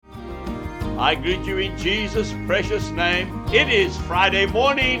I greet you in Jesus' precious name. It is Friday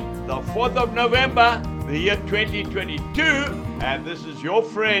morning, the 4th of November, the year 2022, and this is your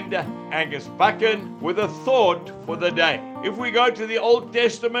friend Angus Buchan with a thought for the day. If we go to the Old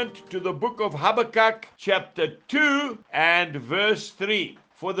Testament, to the book of Habakkuk, chapter 2 and verse 3.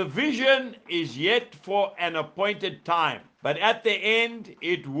 For the vision is yet for an appointed time, but at the end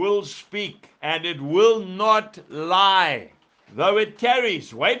it will speak, and it will not lie. Though it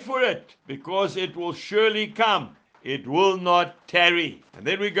tarries, wait for it, because it will surely come. It will not tarry. And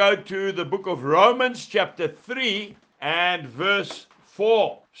then we go to the book of Romans, chapter 3 and verse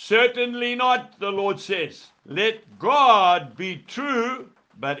 4. Certainly not, the Lord says. Let God be true,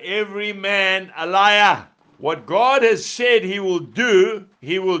 but every man a liar. What God has said he will do,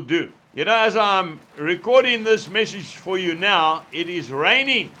 he will do. You know, as I'm recording this message for you now, it is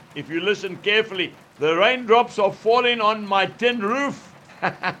raining. If you listen carefully, the raindrops are falling on my tin roof.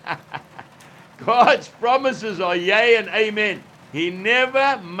 God's promises are yea and amen. He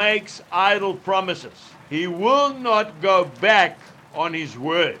never makes idle promises. He will not go back on his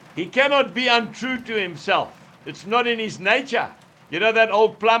word. He cannot be untrue to himself. It's not in his nature. You know that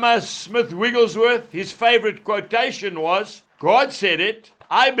old plumber, Smith Wigglesworth? His favorite quotation was, God said it,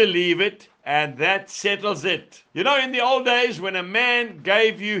 I believe it, and that settles it. You know, in the old days when a man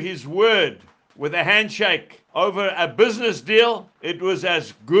gave you his word with a handshake over a business deal, it was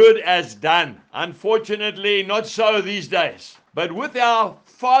as good as done. Unfortunately, not so these days. But with our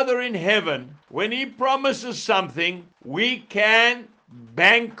Father in heaven, when he promises something, we can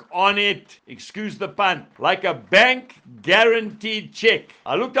bank on it. Excuse the pun. Like a bank guaranteed check.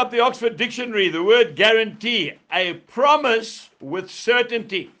 I looked up the Oxford Dictionary, the word guarantee, a promise with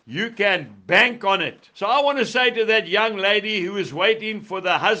certainty. You can bank on it. So I want to say to that young lady who is waiting for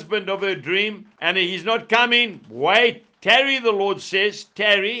the husband of her dream and he's not coming, wait. Tarry, the Lord says,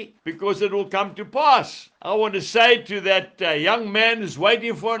 tarry, because it will come to pass. I want to say to that young man who's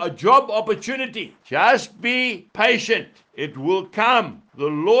waiting for a job opportunity, just be patient. It will come. The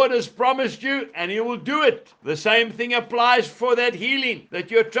Lord has promised you and he will do it. The same thing applies for that healing that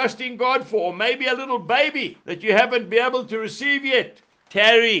you're trusting God for, or maybe a little baby that you haven't been able to receive yet.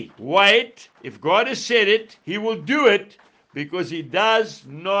 Tarry, wait. If God has said it, he will do it because he does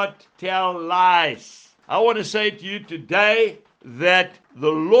not tell lies. I want to say to you today that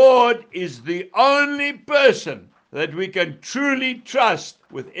the Lord is the only person that we can truly trust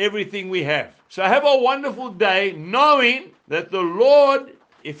with everything we have. So have a wonderful day knowing that the Lord,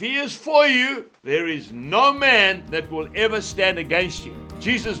 if he is for you, there is no man that will ever stand against you.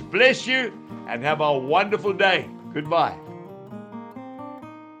 Jesus bless you and have a wonderful day. Goodbye.